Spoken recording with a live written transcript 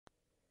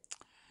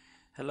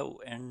Hello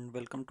and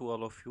welcome to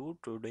all of you.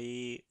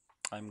 Today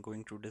I'm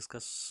going to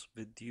discuss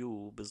with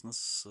you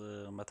Business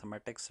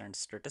Mathematics and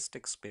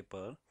Statistics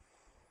paper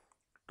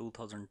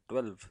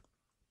 2012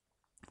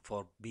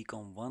 for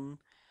BCOM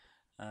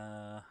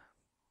I.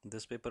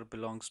 This paper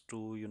belongs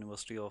to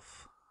University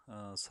of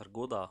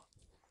Sargodha,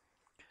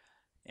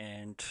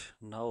 and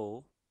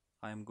now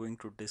I'm going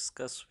to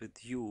discuss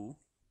with you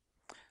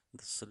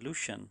the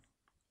solution.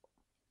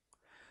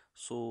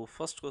 So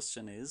first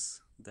question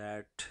is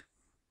that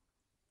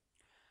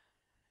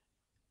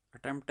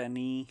attempt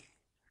any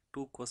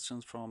two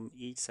questions from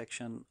each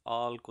section.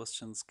 All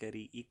questions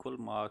carry equal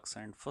marks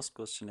and first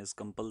question is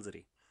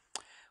compulsory.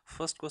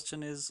 First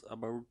question is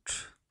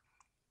about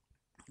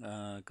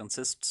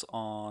consists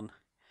on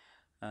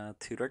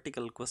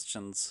theoretical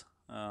questions.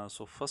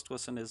 So first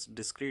question is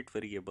discrete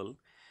variable.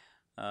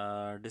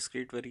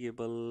 Discrete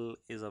variable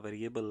is a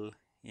variable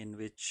in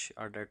which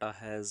our data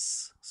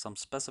has some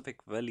specific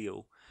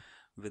value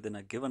within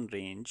a given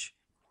range,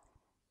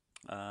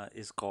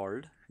 is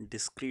called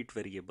discrete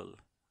variable.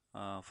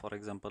 For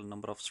example,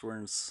 number of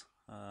students,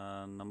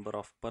 number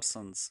of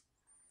persons.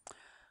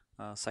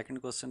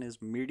 Second question is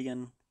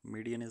median.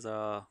 Median is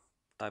a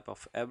type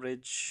of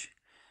average.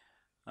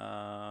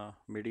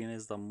 Median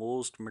is the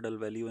most middle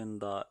value in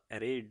the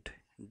arrayed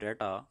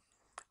data.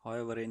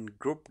 However, in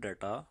group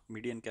data,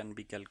 median can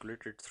be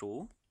calculated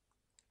through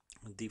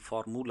the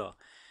formula,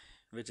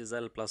 which is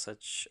L plus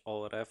H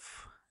over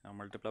F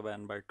multiplied by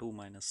N by 2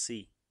 minus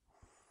C.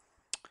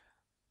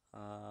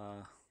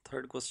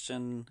 Third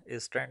question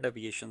is standard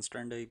deviation.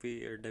 Standard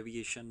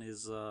deviation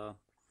is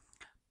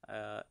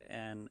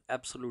an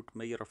absolute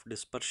measure of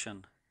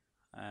dispersion,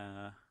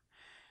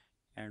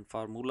 and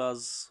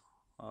formulas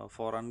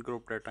for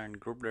ungrouped data and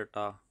group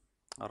data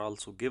are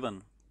also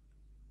given.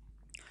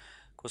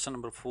 Question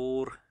number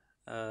 4,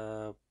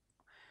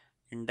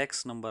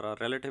 index number, a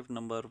relative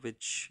number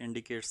which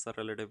indicates the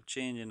relative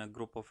change in a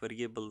group of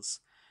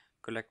variables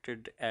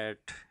collected at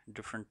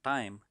different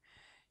time.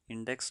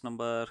 Index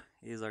number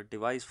is a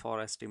device for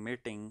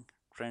estimating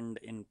trend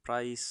in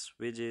price,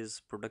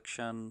 wages,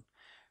 production,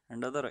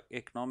 and other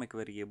economic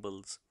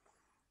variables.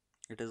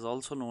 It is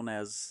also known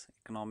as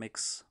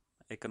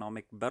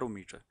economic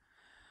barometer.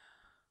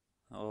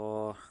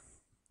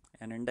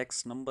 An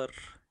index number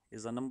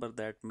is a number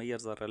that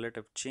measures a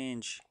relative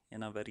change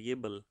in a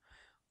variable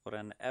or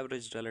an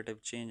average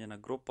relative change in a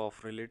group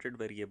of related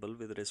variable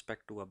with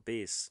respect to a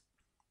base.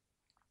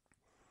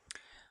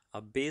 A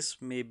base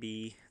may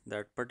be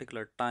that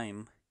particular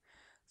time,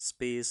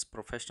 space,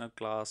 professional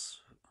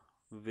class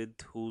with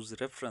whose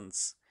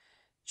reference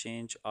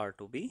change are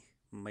to be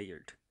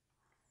measured.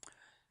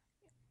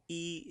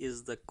 E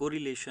is the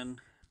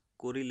correlation.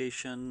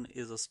 Correlation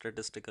is a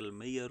statistical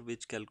measure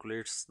which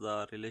calculates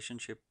the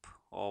relationship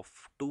of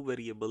two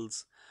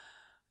variables.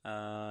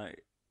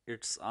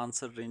 Its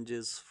answer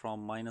ranges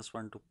from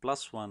 -1 to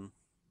 +1,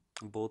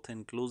 both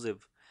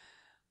inclusive.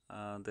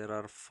 There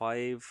are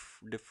 5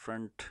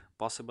 different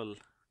possible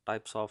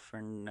types of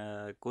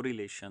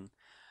correlation: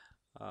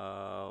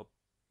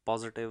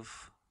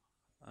 positive,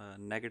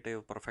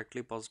 negative,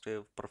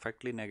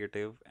 perfectly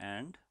negative,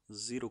 and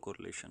zero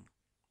correlation.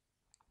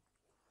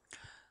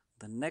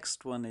 The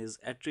next one is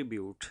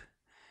attribute.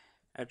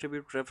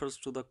 Attribute refers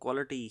to the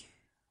quality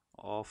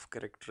of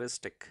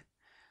characteristic.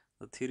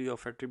 The theory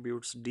of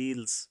attributes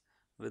deals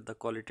with the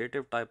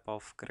qualitative type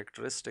of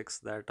characteristics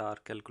that are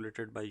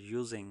calculated by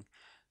using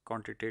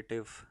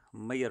quantitative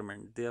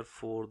measurement.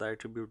 Therefore, the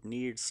attribute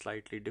needs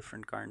slightly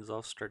different kinds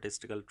of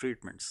statistical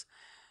treatments,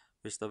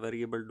 which the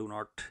variable do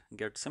not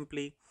get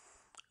simply.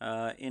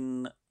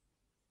 In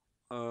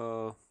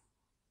a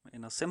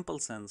simple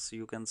sense,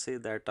 you can say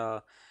that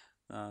a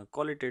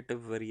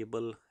qualitative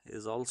variable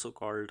is also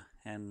called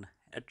an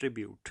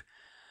attribute.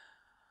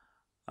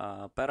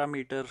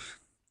 Parameter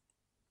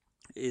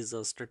is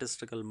a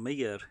statistical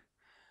measure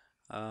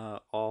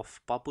of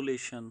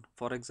population.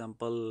 For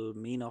example,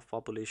 mean of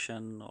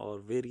population or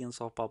variance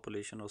of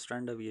population or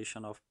standard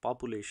deviation of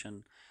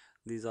population.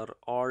 These are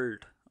all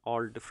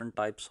different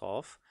types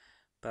of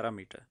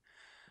parameter.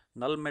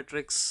 Null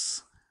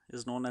matrix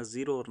is known as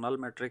zero or null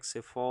matrix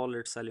if all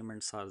its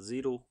elements are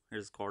zero. It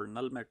is called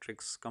null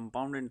matrix.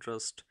 Compounded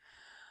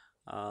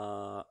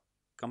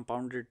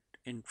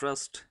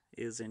interest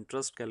is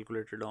interest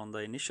calculated on the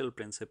initial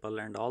principal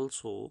and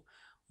also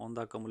on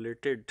the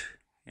accumulated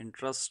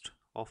interest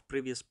of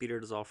previous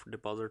periods of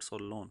deposits or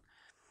loan.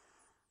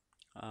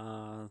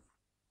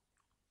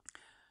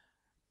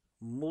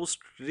 Most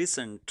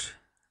recent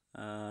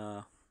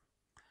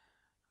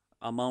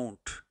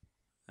amount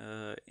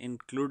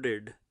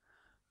included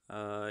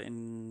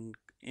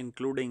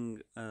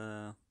including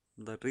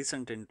the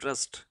recent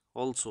interest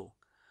also,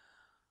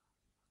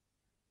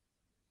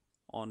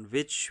 on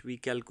which we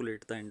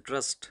calculate the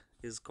interest,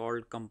 is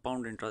called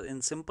compound interest.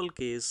 In simple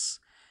case,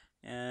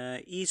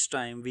 each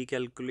time we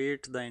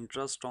calculate the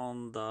interest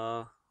on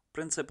the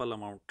principal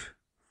amount,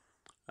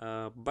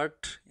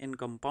 but in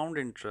compound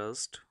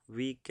interest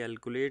we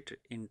calculate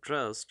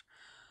interest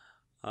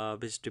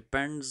which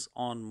depends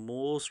on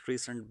most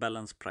recent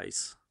balance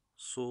price.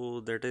 So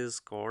that is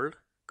called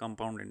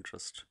compound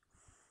interest.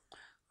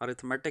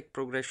 Arithmetic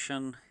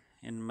progression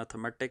in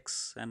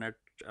mathematics and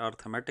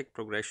arithmetic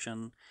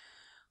progression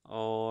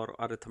or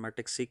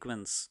arithmetic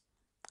sequence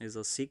is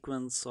a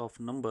sequence of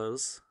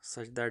numbers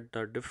such that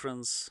the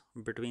difference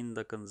between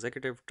the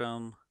consecutive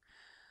term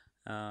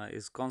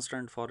is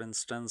constant. For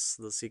instance,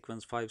 the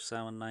sequence 5,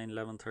 7, 9,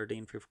 11,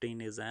 13, 15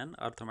 is an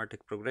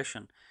arithmetic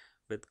progression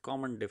with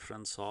common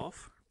difference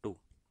of 2.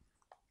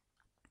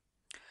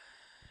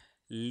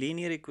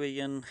 Linear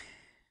equation,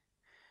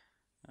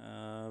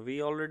 we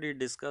already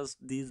discussed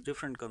these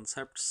different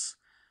concepts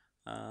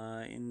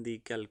in the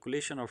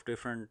calculation of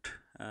different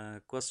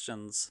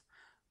questions.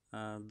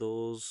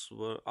 Those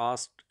were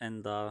asked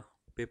in the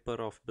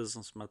paper of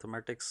business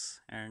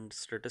mathematics and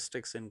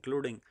statistics,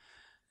 including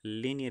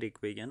linear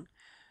equation.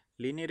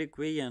 Linear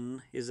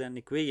equation is an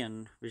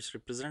equation which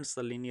represents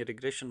the linear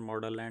regression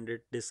model, and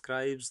it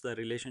describes the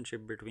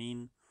relationship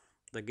between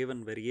the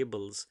given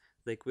variables.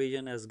 The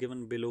equation as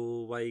given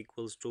below, y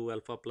equals to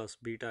alpha plus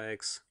beta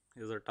x,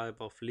 is a type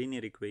of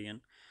linear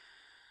equation.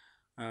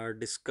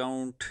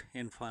 Discount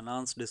in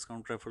finance,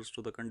 discount refers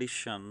to the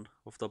condition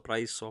of the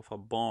price of a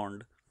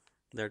bond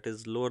that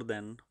is lower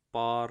than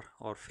par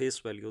or face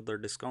value. The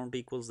discount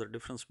equals the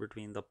difference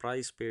between the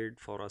price paid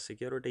for a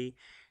security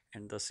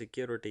and the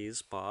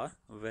security's par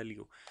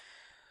value.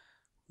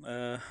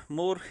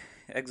 More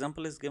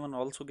example is given,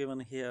 also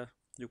given here.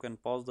 You can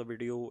pause the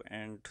video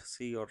and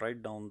see or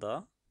write down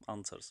the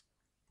answers.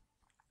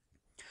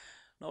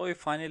 Now we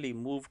finally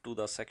move to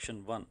the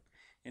section 1,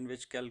 in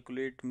which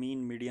calculate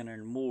mean, median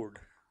and mode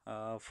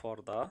for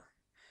the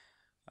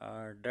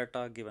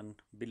data given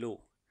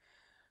below.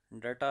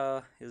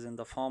 Data is in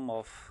the form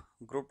of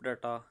group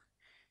data,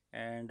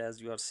 and as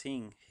you are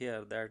seeing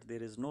here that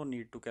there is no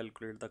need to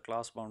calculate the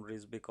class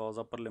boundaries because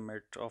upper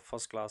limit of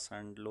first class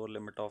and lower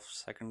limit of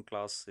second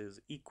class is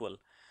equal.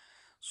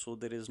 So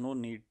there is no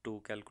need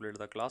to calculate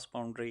the class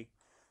boundary.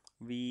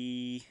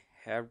 We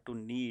have to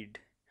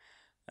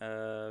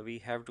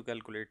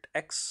calculate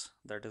x,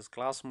 that is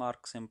class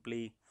mark.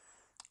 Simply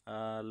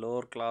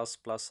lower class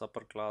plus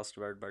upper class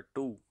divided by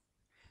 2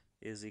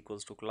 is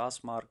equals to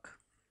class mark.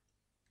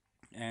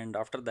 And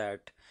after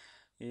that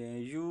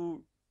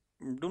you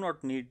do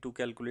not need to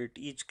calculate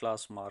each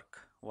class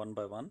mark one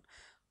by one.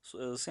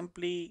 So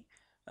simply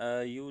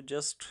you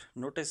just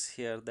notice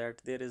here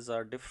that there is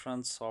a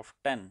difference of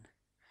 10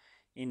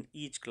 in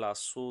each class,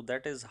 so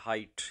that is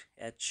height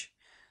h.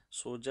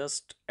 So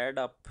just add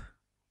up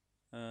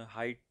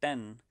height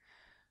 10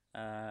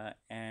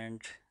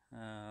 and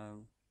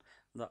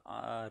the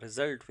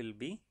result will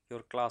be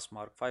your class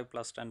mark. 5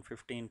 plus 10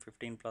 15,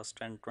 15 plus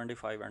 10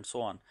 25, and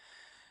so on.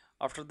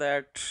 After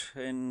that,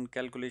 in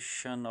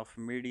calculation of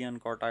median,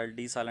 quartile,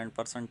 decile and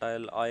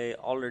percentile, I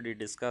already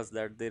discussed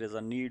that there is a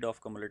need of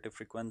cumulative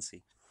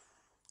frequency.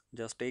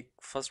 Just take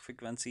first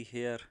frequency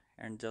here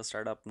and just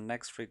add up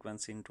next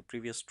frequency into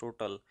previous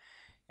total,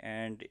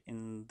 and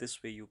in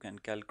this way you can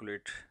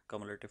calculate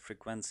cumulative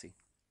frequency.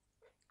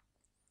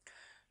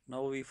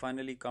 Now we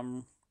finally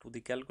come to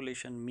the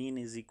calculation. Mean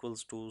is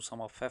equals to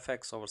sum of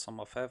fx over sum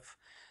of f.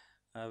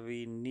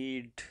 We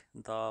need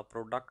the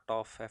product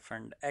of f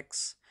and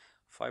x.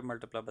 5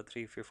 multiplied by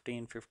 3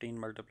 15, 15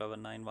 multiplied by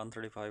 9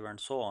 135, and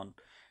so on,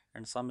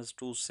 and sum is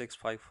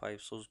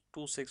 2655. So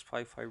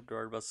 2655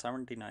 divided by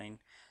 79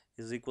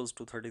 is equals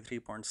to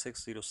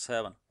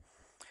 33.607.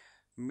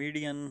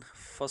 Median,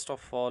 first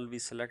of all we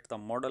select the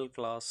model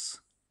class.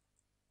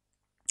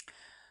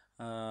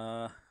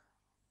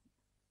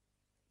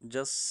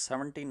 Just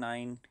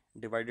 79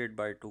 divided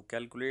by 2,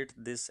 calculate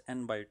this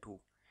n by 2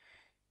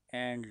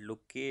 and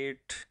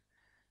locate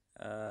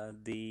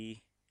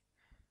the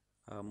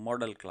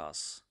model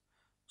class.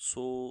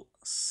 So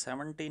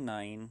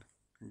 79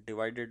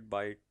 divided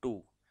by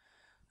 2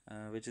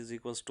 which is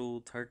equals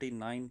to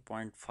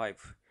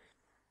 39.5,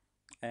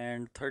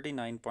 and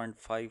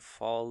 39.5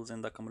 falls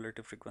in the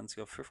cumulative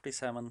frequency of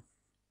 57.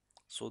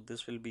 So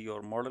this will be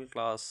your model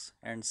class,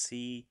 and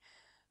C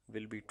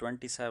will be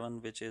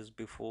 27, which is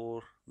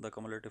before the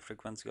cumulative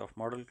frequency of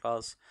model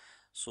class.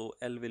 So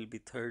L will be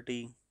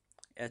 30,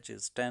 H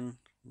is 10,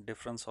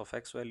 difference of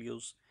x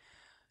values,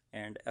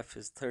 and F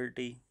is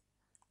 30,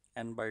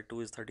 n by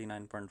 2 is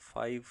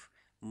 39.5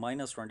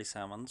 minus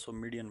 27, so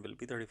median will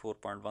be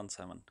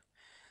 34.17.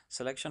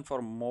 Selection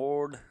for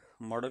mode,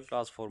 model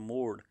class for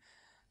mode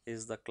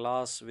is the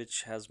class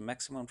which has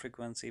maximum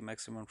frequency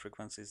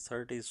is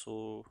 30.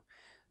 So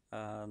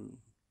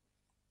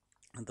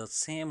the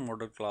same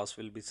model class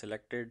will be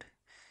selected.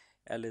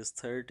 L is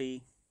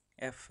 30,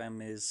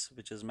 FM is,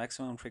 which is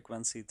maximum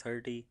frequency,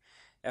 30,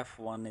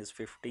 F1 is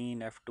 15,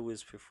 F2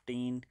 is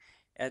 15,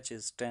 H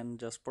is 10.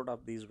 Just put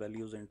up these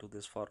values into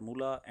this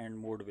formula and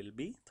mode will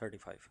be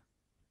 35.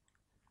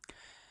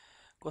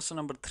 Question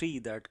number 3,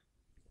 that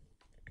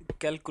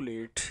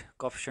calculate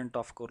coefficient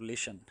of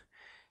correlation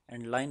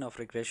and line of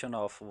regression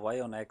of y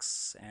on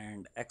x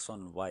and x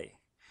on y.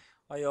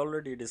 I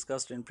already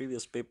discussed in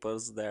previous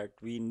papers that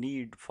we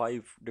need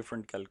 5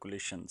 different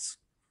calculations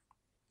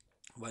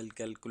while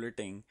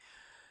calculating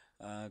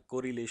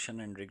correlation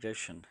and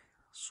regression.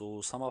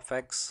 So sum of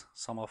x,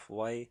 sum of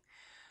y,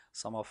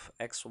 sum of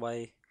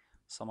xy,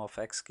 sum of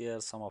x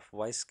square, sum of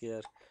y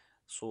square.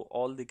 So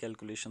all the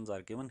calculations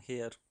are given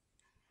here.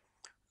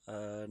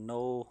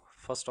 Now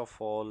first of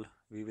all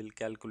we will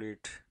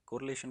calculate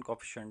correlation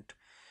coefficient,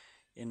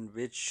 in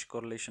which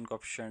correlation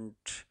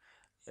coefficient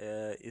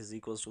is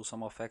equals to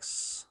sum of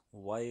x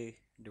y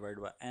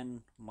divided by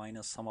n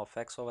minus sum of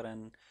x over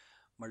n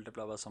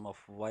multiplied by sum of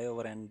y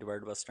over n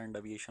divided by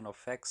standard deviation of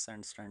x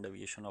and standard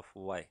deviation of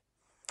y.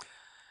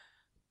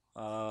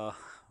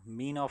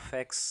 Mean of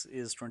x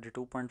is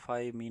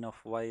 22.5, mean of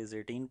y is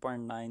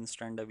 18.9,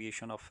 standard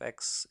deviation of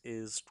x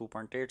is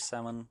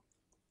 2.87,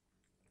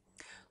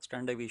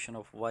 standard deviation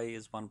of y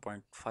is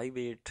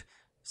 1.58.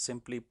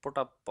 Simply put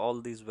up all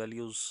these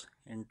values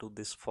into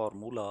this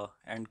formula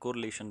and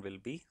correlation will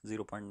be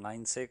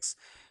 0.96,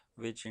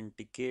 which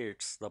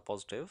indicates the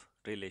positive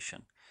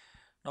relation.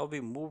 Now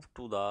we move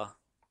to the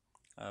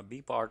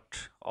B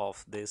part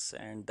of this,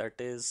 and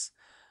that is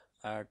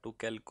to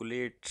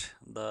calculate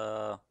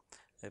the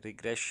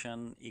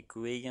regression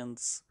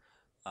equations.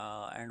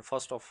 And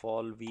first of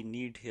all we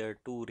need here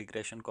two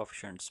regression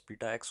coefficients,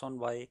 beta x on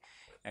y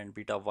and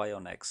beta y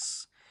on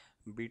x.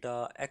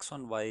 Beta x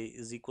on y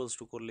is equals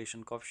to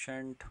correlation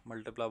coefficient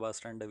multiplied by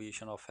standard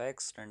deviation of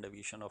x, standard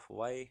deviation of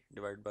y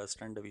divided by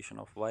standard deviation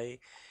of y,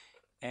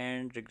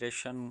 and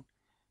regression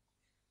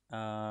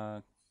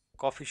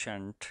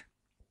coefficient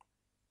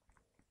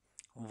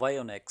y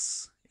on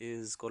x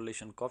is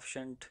correlation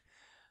coefficient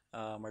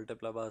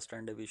multiplied by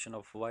standard deviation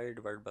of y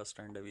divided by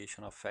standard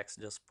deviation of x.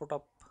 Just put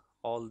up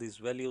all these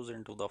values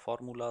into the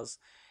formulas,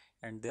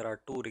 and there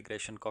are two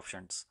regression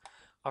coefficients.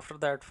 After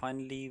that,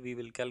 finally we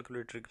will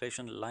calculate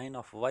regression line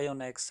of y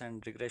on x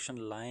and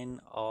regression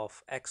line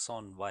of x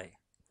on y.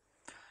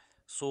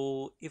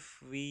 So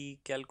if we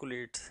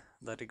calculate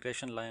the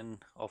regression line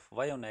of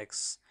y on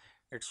x,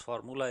 its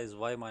formula is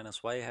y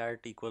minus y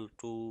hat equal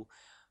to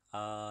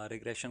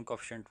regression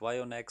coefficient y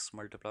on x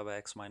multiplied by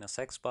x minus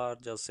x bar.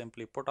 Just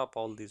simply put up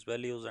all these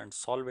values and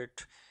solve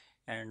it,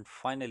 and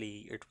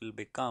finally it will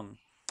become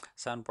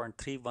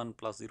 7.31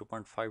 plus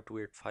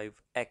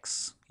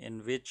 0.5285x,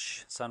 in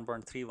which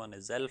 7.31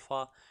 is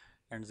alpha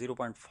and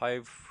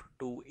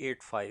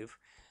 0.5285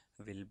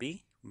 will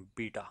be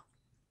beta,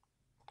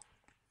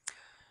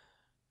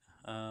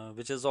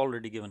 which is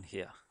already given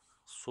here.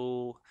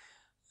 So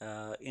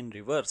in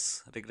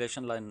reverse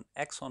regression line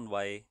x on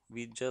y,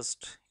 we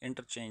just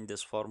interchange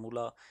this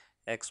formula,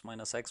 x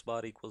minus x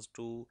bar equals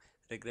to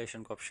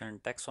regression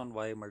coefficient x on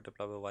y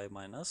multiplied by y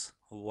minus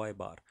y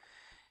bar,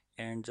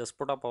 and just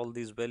put up all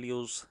these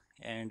values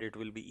and it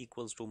will be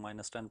equals to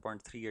minus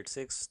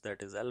 10.386,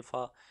 that is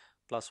alpha,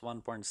 plus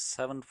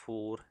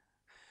 1.74,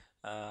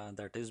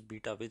 that is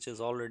beta, which is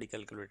already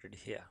calculated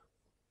here.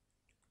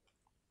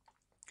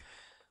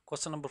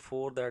 Question number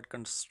 4, that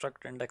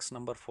construct index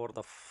number for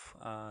the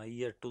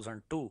year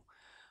 2002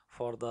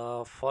 for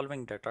the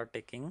following data,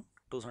 taking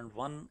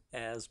 2001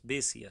 as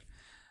base year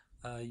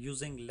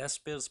using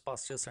Lesper's,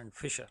 Pastures and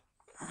Fisher.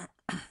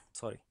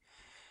 Sorry.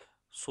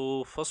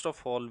 So first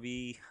of all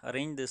we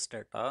arrange this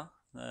data.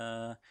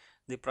 The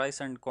price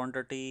and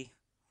quantity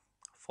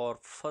for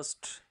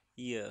first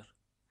year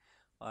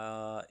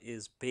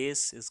is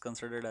base, is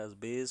considered as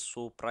base.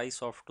 So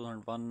price of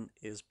 2001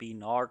 is P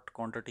naught,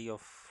 quantity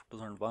of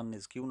 2001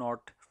 is Q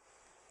naught,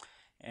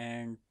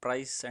 and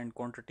price and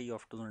quantity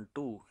of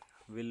 2002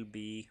 will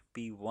be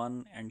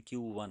P1 and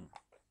Q1.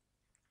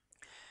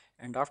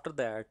 And after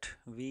that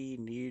we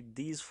need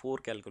these four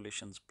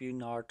calculations: P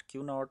naught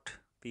Q naught,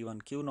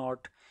 P1 Q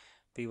naught,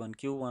 P1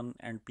 Q1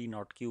 and P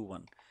naught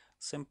Q1.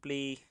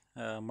 Simply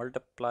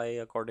multiply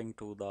according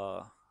to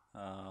the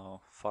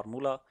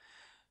formula.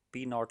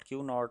 P naught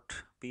Q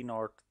naught, P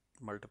naught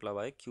multiply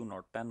by Q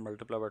naught, 10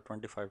 multiply by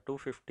 25,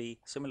 250.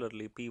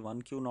 Similarly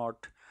P1 Q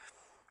naught,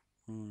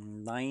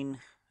 9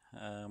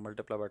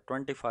 multiply by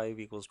 25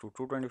 equals to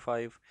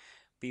 225.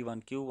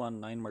 P1 Q1,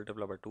 9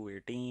 multiply by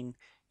 218,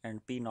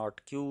 and P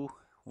naught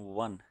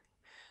Q1,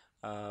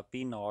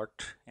 P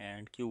naught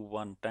and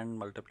Q1, 10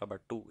 multiply by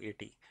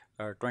 280,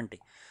 20.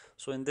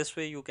 So in this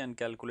way you can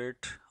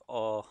calculate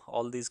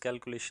all these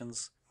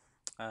calculations,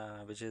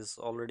 which is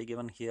already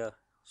given here.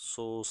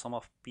 So sum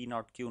of P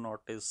naught Q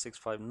naught is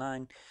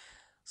 659,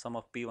 sum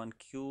of P1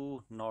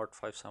 Q naught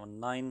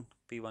 579,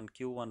 P1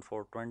 Q1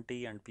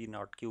 420, and P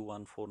naught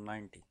Q1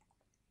 490.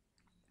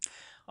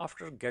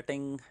 After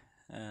getting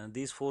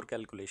these four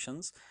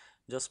calculations,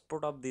 just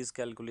put up these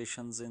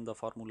calculations in the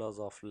formulas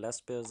of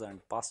Lesper's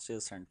and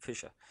Pastures and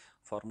Fisher.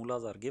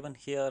 Formulas are given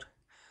here.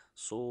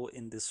 So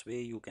in this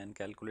way you can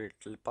calculate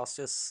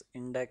Pastures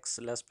index.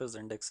 Lesper's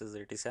index is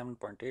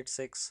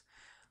 87.86,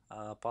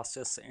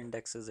 Pastures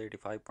index is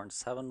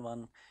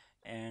 85.71,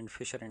 and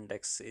Fisher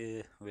index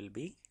will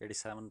be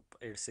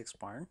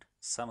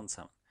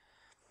 86.77.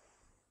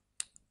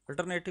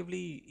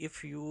 Alternatively,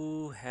 if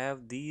you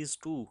have these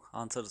two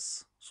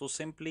answers, so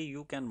simply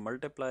you can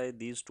multiply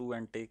these two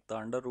and take the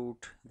under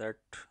root, that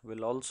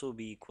will also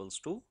be equals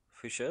to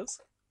Fisher's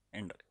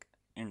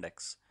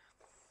index.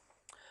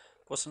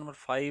 Question number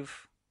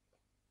 5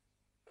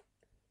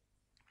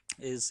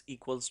 is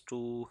equals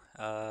to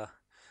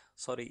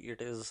sorry,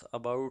 it is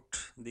about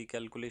the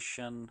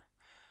calculation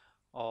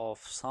of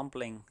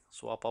sampling.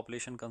 So a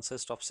population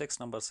consists of 6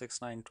 numbers: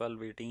 6, 9,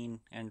 12, 18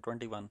 and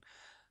 21.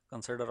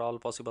 Consider all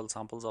possible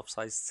samples of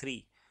size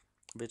 3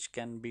 which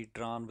can be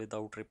drawn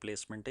without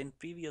replacement. In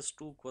previous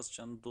two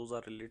questions, those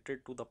are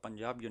related to the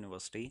Punjab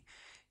University,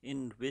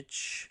 in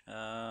which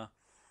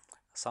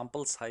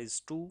sample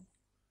size 2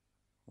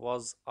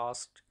 was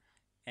asked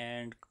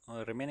and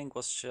remaining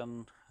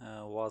question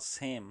was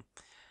same.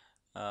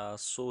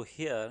 So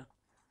here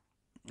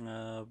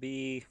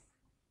we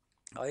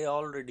I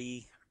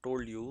already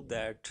told you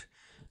that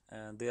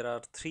there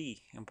are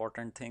three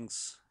important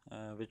things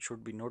which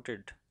should be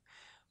noted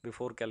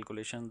before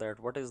calculation: that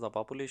what is the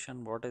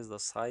population, what is the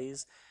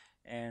size,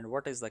 and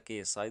what is the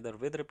case, either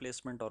with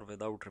replacement or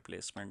without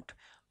replacement.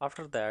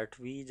 After that,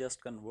 we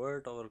just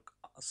convert our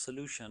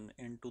solution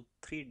into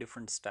three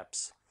different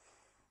steps.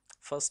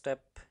 First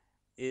step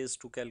is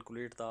to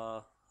calculate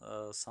the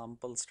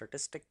sample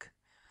statistic.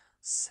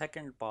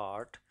 Second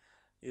part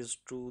is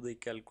to the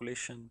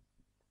calculation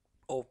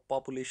of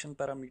population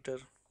parameter,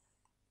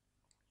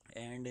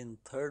 and in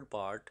third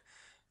part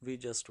we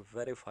just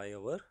verify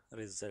our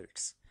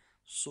results.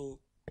 So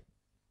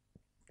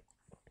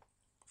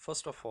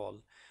first of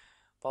all,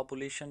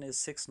 population is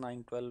 6,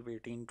 9, 12,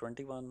 18,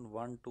 21,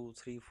 1, 2,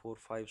 3, 4,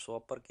 5. So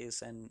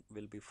uppercase n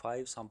will be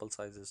 5, sample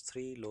size is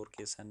 3,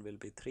 lowercase n will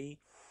be 3.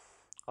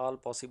 All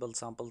possible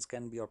samples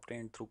can be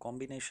obtained through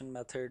combination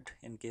method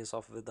in case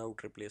of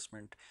without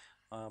replacement.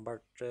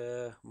 But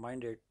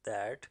mind it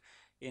that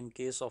in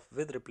case of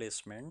with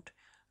replacement,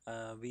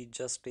 we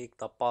just take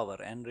the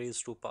power n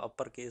raised to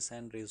uppercase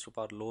n raised to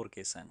power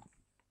lowercase n.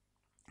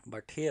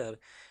 But here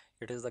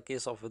it is the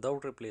case of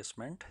without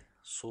replacement,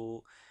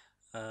 so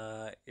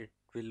it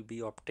will be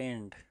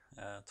obtained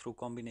through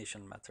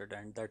combination method,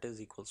 and that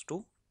is equals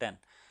to 10.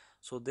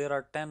 So there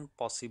are 10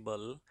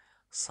 possible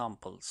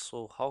samples.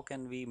 So how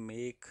can we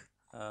make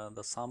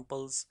the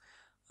samples?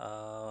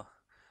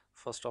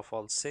 First of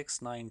all,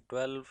 6, 9,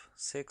 12,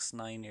 6,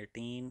 9,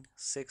 18,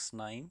 6,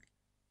 9,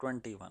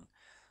 21.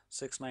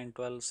 6, 9,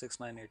 12, 6,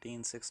 9,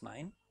 18, 6,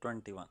 9,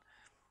 21.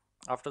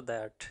 After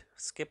that,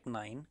 skip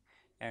 9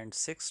 and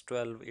 6,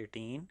 12,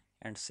 18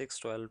 and 6,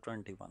 12,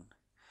 21.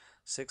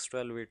 6,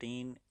 12,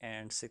 18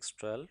 and 6,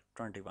 12,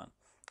 21.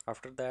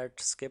 After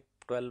that, skip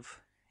 12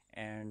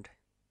 and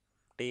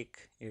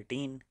take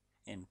 18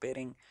 in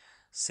pairing.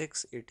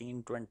 6,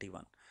 18,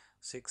 21.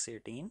 6,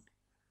 18,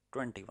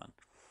 21.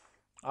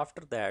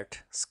 After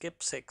that,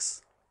 skip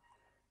 6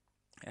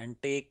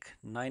 and take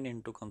 9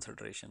 into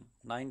consideration.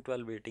 9,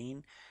 12,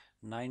 18,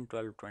 9,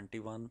 12,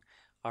 21.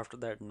 After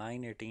that,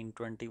 9, 18,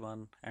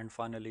 21, and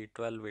finally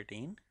 12,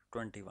 18,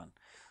 21.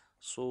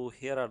 So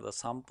here are the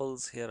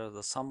samples, here are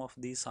the sum of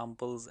these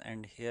samples,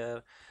 and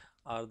here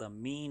are the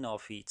mean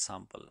of each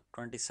sample.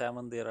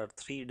 27, there are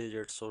 3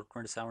 digits, so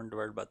 27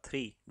 divided by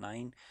 3,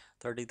 9,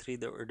 33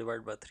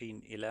 divided by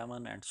 3,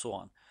 11, and so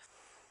on.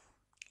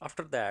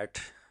 After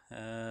that,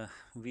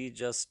 we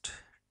just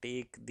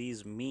take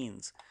these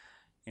means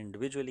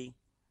individually.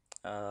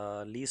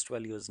 Least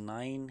value is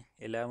 9,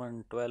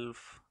 11,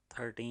 12,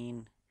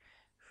 13,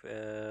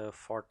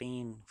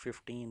 14,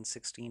 15,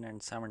 16,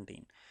 and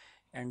 17,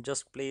 and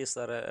just place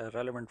the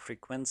relevant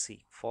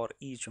frequency for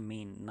each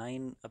mean.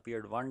 9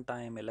 appeared one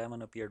time,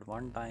 11 appeared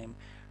one time,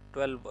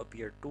 12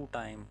 appeared two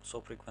time, so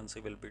frequency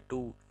will be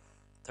 2.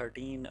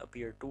 13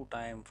 appeared two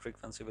time,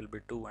 frequency will be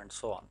 2, and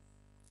so on.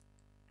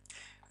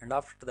 And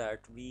after that,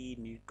 we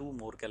need two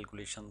more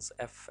calculations,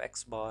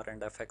 fx bar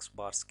and fx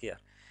bar square.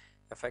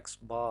 Fx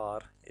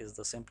bar is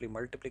the simply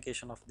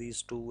multiplication of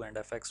these two, and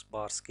fx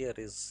bar square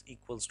is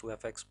equals to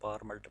fx bar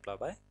multiplied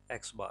by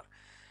x bar,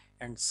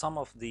 and sum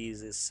of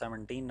these is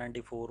 17,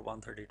 94,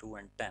 132,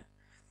 and 10.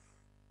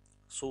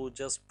 So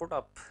just put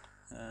up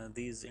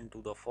these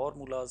into the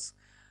formulas.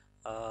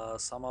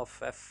 Sum of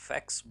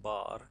fx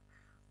bar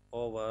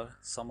over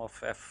sum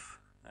of f,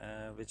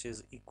 which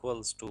is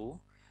equals to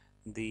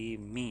the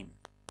mean,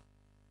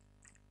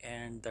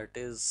 and that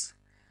is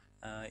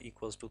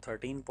equals to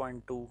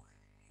 13.2,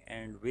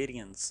 and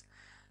variance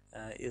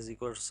is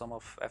equal to sum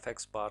of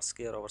fx bar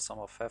square over sum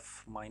of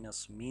f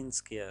minus mean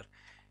square,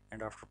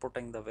 and after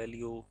putting the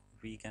value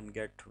we can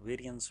get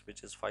variance,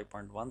 which is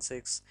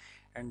 5.16,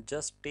 and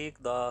just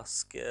take the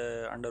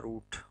under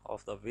root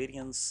of the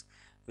variance,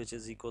 which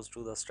is equals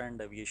to the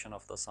standard deviation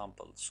of the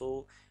sample.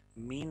 So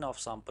mean of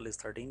sample is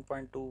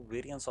 13.2,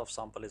 variance of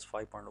sample is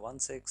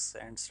 5.16,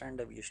 and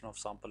standard deviation of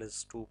sample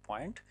is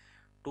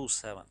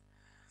 2.27.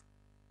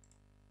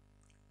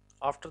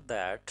 After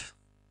that,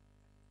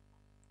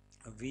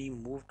 we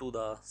move to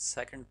the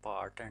second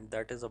part, and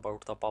that is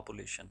about the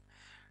population.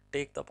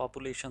 Take the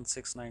population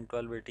 6, 9,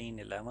 12, 18,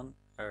 11,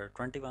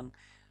 21.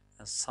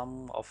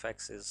 Sum of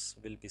x's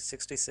will be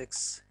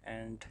 66,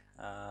 and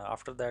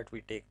after that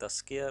we take the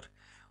square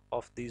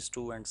of these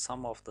two, and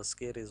sum of the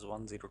square is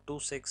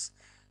 1026.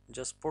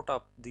 Just put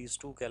up these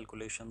two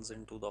calculations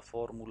into the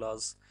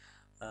formulas.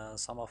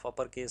 Sum of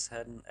uppercase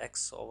n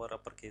x over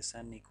uppercase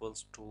n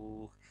equals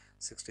to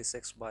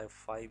 66 by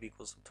 5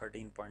 equals to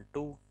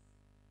 13.2.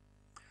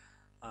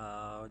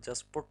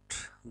 Just put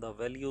the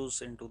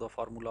values into the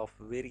formula of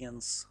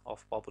variance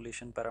of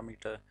population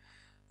parameter.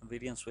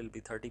 Variance will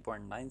be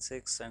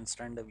 30.96 and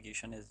standard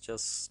deviation is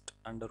just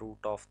under root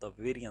of the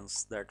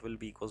variance, that will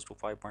be equals to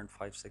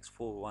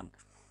 5.5641.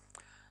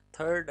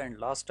 Third and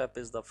last step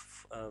is the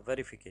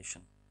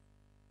verification.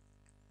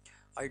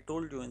 I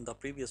told you in the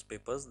previous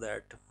papers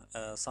that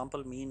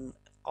sample mean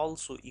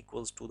also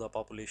equals to the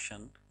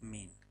population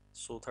mean.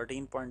 So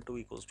 13.2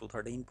 equals to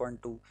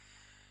 13.2.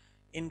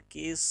 In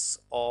case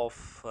of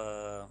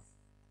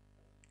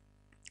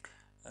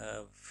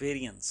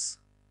variance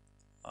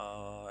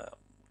uh,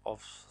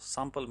 of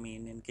sample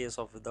mean, in case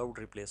of without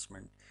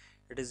replacement,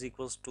 it is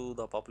equals to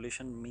the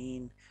population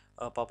mean,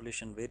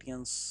 population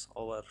variance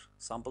over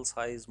sample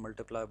size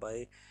multiplied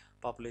by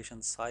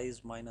population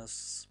size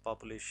minus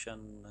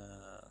population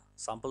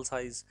sample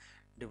size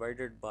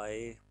divided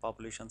by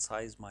population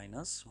size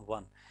minus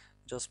 1.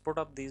 Just put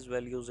up these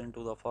values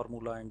into the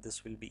formula and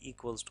this will be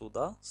equals to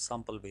the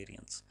sample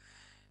variance.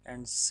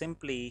 And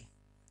simply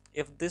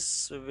if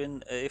this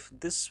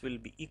will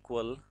be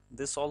equal,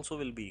 this also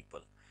will be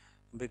equal,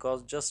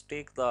 because just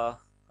take the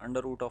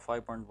under root of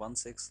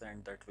 5.16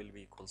 and that will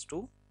be equals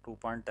to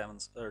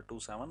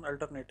 2.27.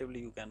 Alternatively,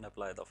 you can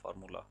apply the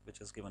formula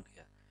which is given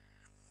here.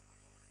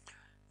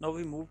 Now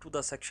we move to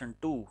the section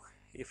 2.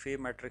 If A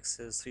matrix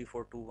is 3,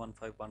 4, 2, 1,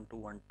 5, 1, 2,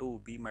 1,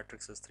 2, B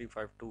matrix is 3,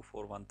 5, 2,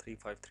 4, 1, 3,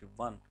 5, 3,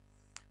 1,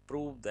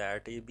 prove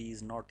that AB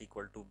is not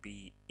equal to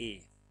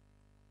BA.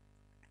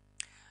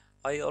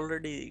 I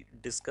already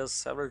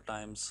discussed several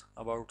times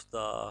about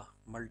the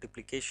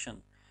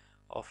multiplication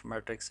of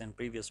matrix in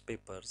previous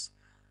papers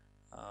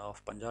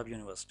of Punjab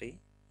University.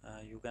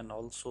 You can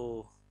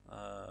also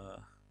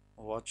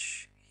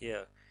watch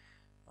here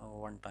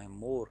one time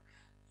more,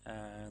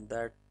 and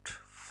that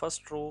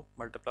first row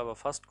multiplied by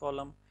first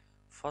column,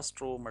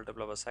 first row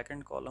multiplied by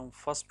second column,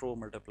 first row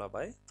multiplied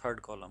by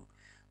third column.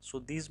 So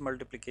these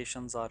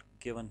multiplications are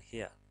given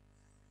here.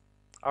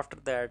 After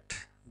that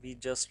we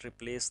just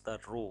replace the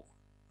row.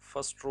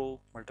 First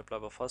row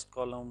multiplied by first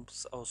column,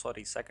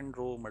 second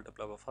row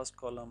multiplied by first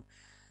column,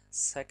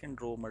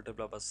 second row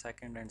multiplied by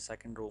second, and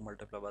second row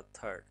multiplied by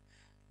third,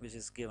 which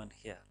is given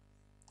here.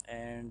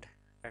 And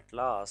at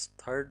last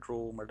third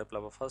row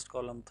multiplied by first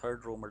column,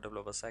 third row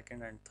multiplied by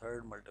second, and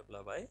third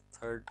multiplied by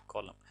third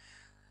column.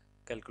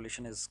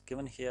 Calculation is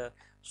given here.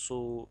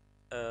 So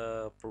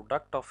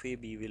product of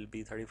AB will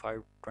be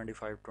 35,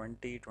 25,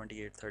 20,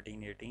 28,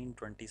 13, 18,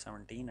 20,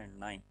 17, and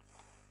 9.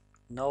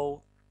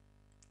 Now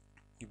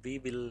we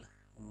will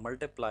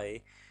multiply,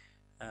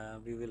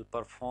 we will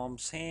perform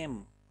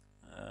same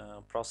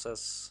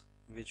process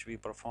which we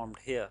performed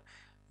here,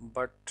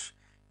 but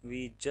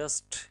we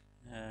just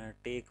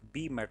take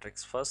B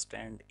matrix first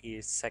and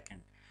A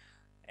second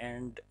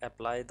and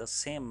apply the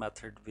same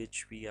method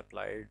which we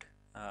applied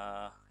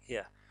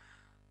here,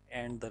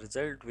 and the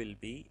result will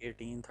be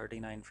 18,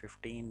 39,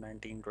 15,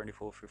 19,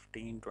 24,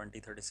 15, 20,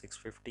 36,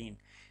 15,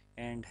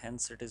 and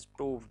hence it is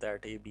proved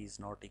that AB is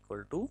not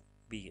equal to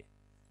BA.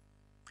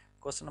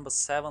 Question number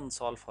 7,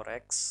 solve for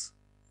x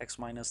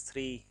minus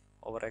 3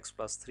 over x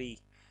plus 3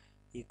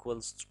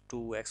 equals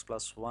to x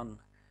plus 1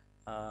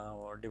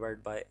 or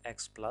divided by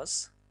x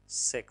plus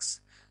 6.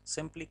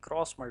 Simply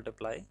cross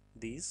multiply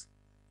these.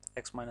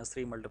 X minus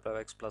 3 multiplied by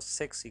x plus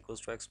 6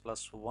 equals to x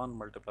plus 1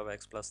 multiplied by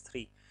x plus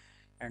 3,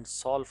 and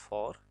solve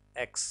for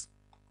x.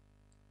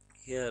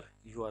 Here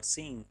you are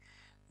seeing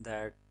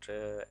that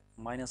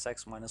minus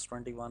x minus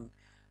 21,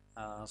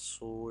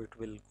 so it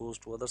will goes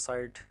to other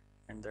side,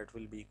 and that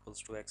will be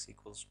equals to x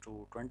equals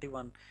to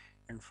 21,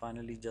 and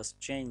finally just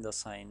change the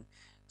sign,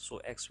 so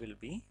x will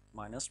be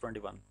minus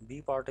 21.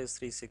 B part is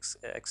 3 6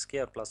 x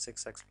square plus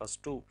 6x plus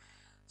 2.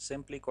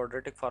 Simply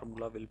quadratic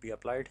formula will be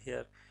applied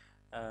here.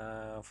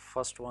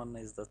 First one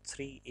is the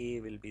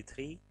 3a will be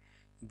 3,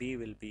 b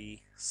will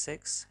be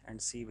 6,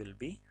 and c will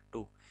be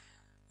 2.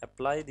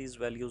 Apply these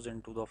values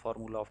into the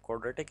formula of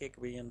quadratic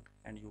equation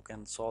and you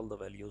can solve the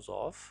values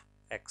of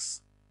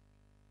x.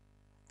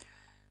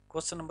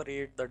 Question number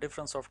 8, the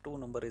difference of two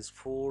number is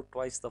 4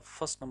 twice the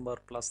first number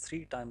plus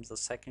 3 times the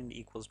second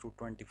equals to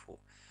 24.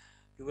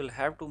 You will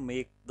have to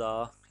make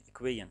the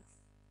equation.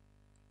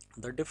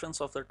 The difference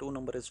of the two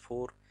number is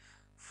 4.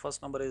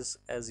 First number is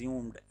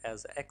assumed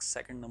as x,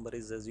 second number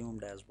is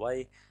assumed as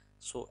y.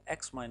 So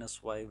x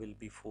minus y will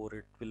be 4.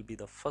 It will be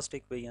the first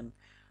equation.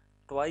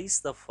 Twice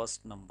the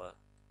first number,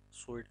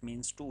 so it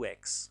means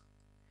 2x,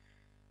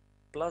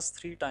 plus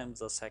 3 times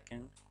the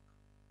second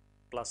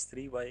plus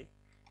 3y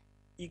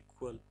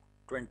equal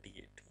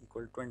 28.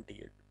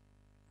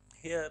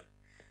 Here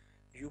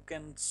you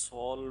can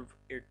solve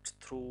it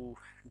through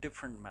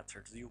different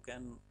methods. You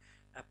can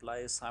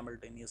apply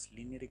simultaneous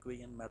linear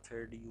equation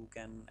method, you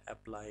can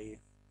apply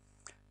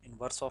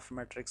inverse of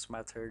matrix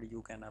method,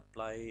 you can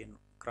apply in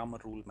Cramer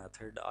rule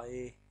method.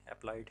 I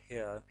applied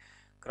here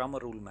Cramer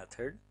rule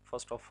method.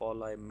 First of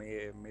all, I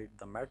made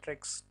the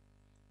matrix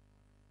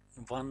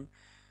 1,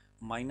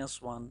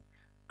 minus 1,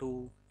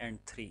 2,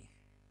 and 3.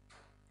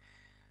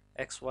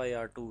 X, Y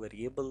are two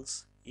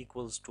variables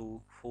equals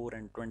to 4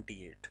 and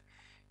 28.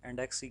 and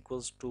x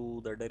equals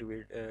to the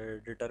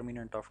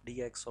determinant of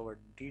dx over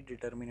d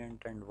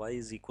determinant, and y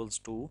is equals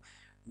to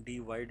dy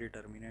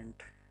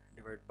determinant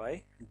divided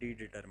by d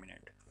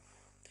determinant.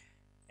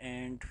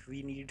 And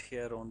we need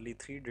here only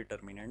three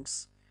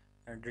determinants.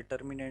 A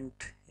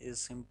determinant is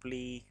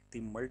simply the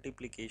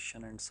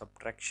multiplication and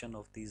subtraction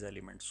of these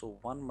elements. So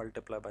 1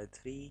 multiplied by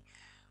 3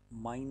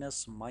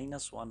 minus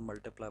 1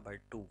 multiplied by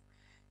 2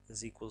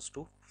 is equals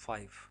to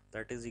 5.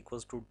 That is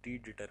equals to d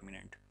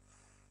determinant.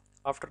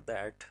 After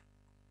that,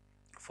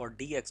 for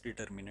dx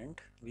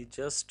determinant, we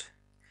just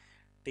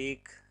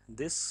take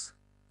this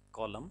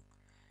column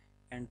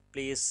and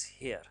place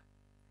here.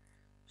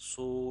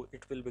 So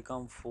it will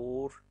become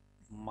 4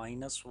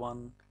 minus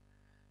 1,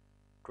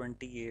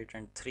 28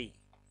 and 3,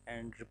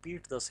 and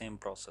repeat the same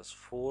process.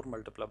 4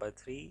 multiplied by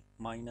 3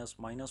 minus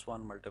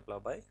 1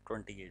 multiplied by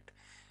 28,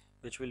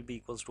 which will be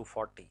equals to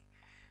 40.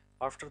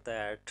 After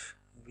that,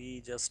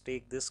 we just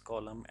take this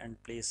column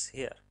and place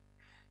here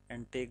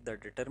and take the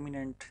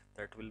determinant,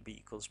 that will be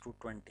equals to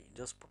 20.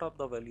 Just put up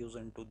the values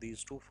into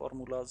these two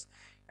formulas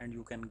and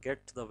you can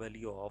get the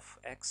value of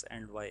x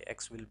and y.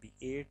 X will be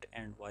 8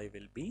 and y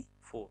will be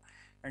 4,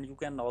 and you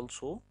can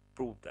also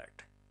prove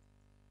that.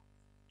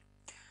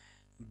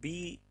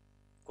 B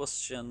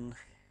question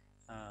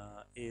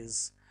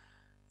is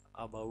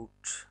about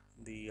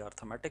the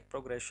arithmetic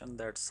progression,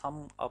 that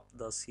sum up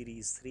the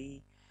series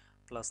 3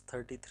 plus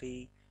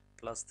 33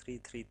 plus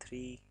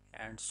 333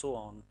 and so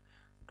on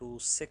to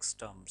 6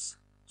 terms.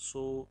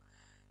 So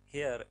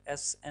here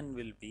Sn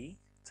will be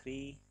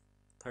 3,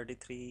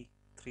 33,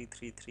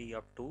 333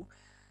 up to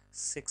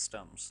 6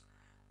 terms.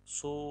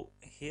 So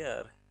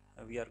here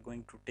we are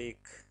going to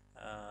take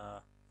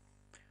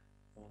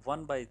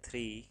 1 by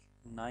 3,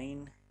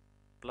 9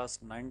 plus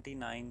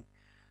 99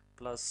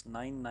 plus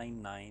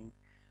 999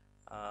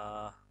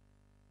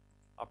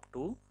 up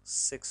to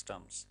 6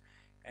 terms.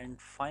 And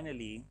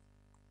finally,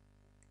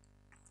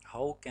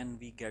 how can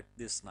we get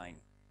this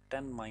 9?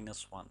 10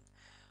 minus 1.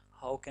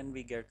 How can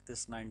we get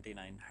this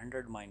 99?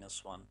 100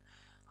 minus 1.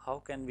 How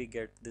can we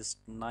get this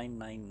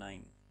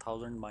 999?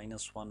 1000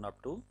 minus 1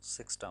 up to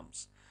 6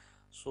 terms.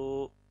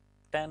 So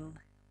 10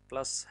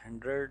 plus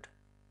 100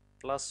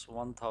 plus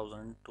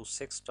 1000 to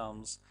 6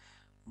 terms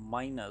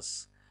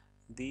minus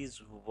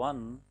these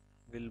 1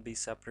 will be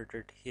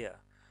separated here,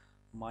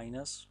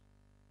 minus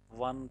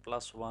 1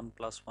 plus 1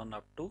 plus 1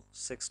 up to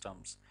 6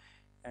 terms.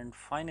 And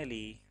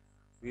finally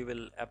we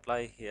will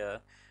apply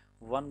here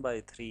 1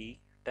 by 3,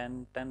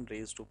 10, 10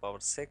 raised to power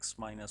 6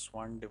 minus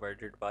 1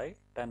 divided by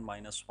 10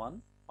 minus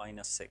 1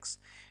 minus 6,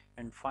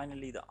 and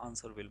finally the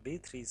answer will be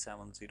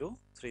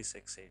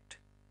 370368.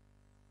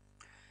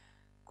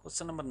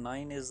 Question number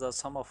 9 is the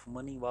sum of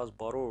money was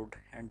borrowed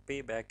and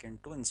pay back in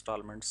 2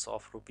 installments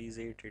of rupees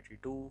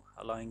 882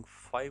 allowing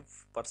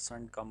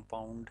 5%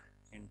 compound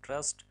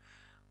interest.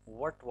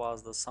 What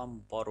was the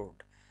sum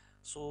borrowed?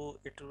 So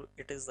it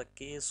is the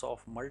case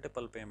of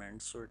multiple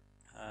payments, so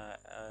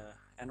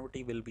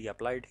annuity will be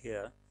applied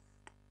here.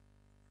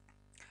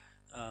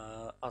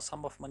 A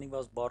sum of money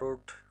was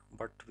borrowed,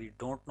 but we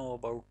don't know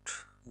about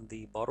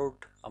the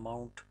borrowed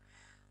amount,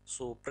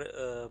 so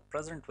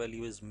present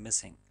value is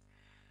missing.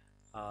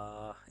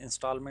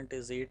 Installment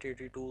is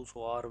 882,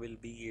 so R will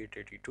be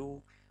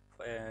 882.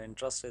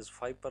 Interest is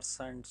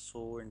 5%,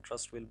 so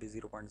interest will be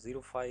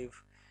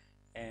 0.05,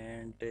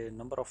 and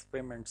number of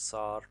payments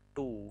are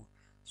 2,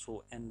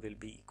 so N will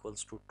be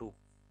equals to 2.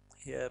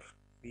 Here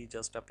we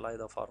just apply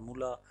the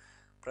formula.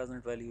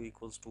 Present value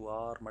equals to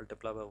R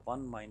multiplied by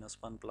 1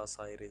 minus 1 plus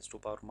I raised to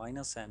power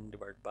minus N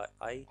divided by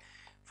I.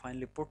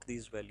 Finally put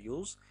these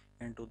values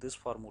into this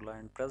formula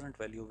and present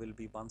value will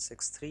be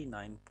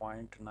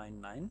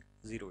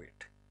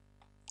 1639.9908.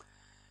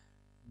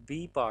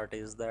 B part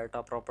is that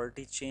a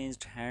property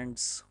changed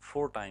hands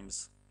 4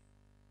 times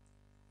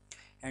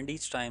and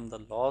each time the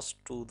loss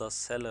to the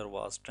seller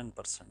was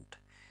 10%.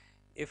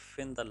 If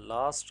in the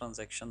last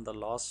transaction the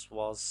loss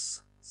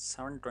was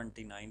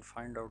 729,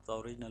 find out the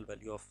original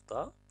value of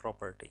the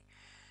property.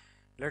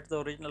 Let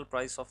the original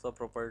price of the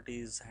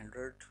property is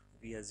 100.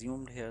 We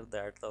assumed here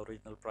that the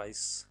original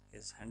price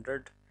is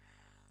 100.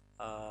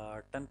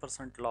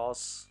 10%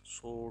 loss,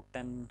 so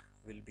 10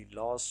 will be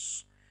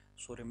loss,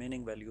 so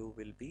remaining value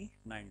will be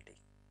 90.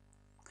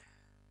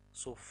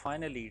 So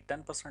finally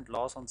 10%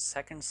 loss on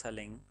second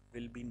selling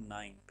will be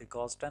 9,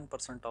 because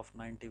 10% of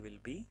 90 will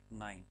be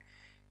 9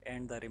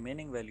 and the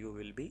remaining value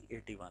will be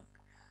 81.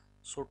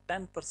 So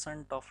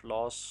 10% of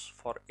loss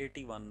for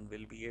 81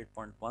 will be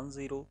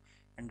 8.10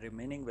 and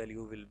remaining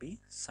value will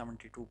be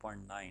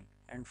 72.9.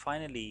 And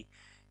finally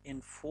in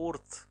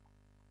fourth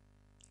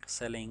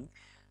selling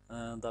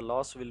the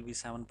loss will be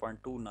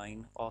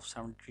 7.29 of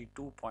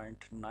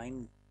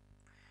 72.9,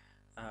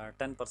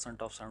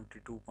 10% of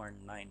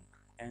 72.9,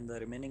 and the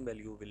remaining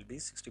value will be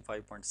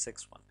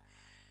 65.61.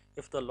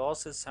 If the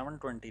loss is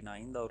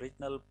 729, the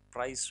original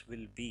price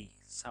will be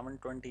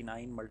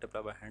 729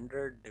 multiplied by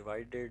 100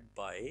 divided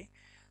by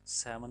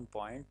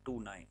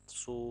 7.29.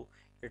 So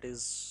it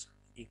is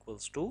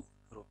equals to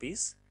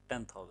rupees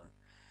 10,000.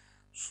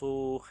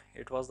 So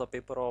it was the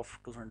paper of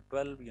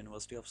 2012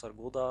 University of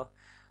Sargodha.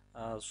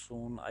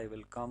 Soon I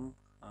will come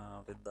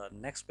with the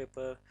next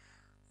paper.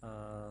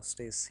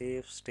 Stay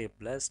safe, stay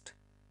blessed,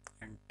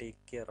 and take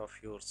care of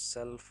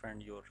yourself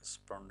and your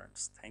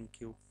respondents.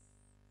 Thank you.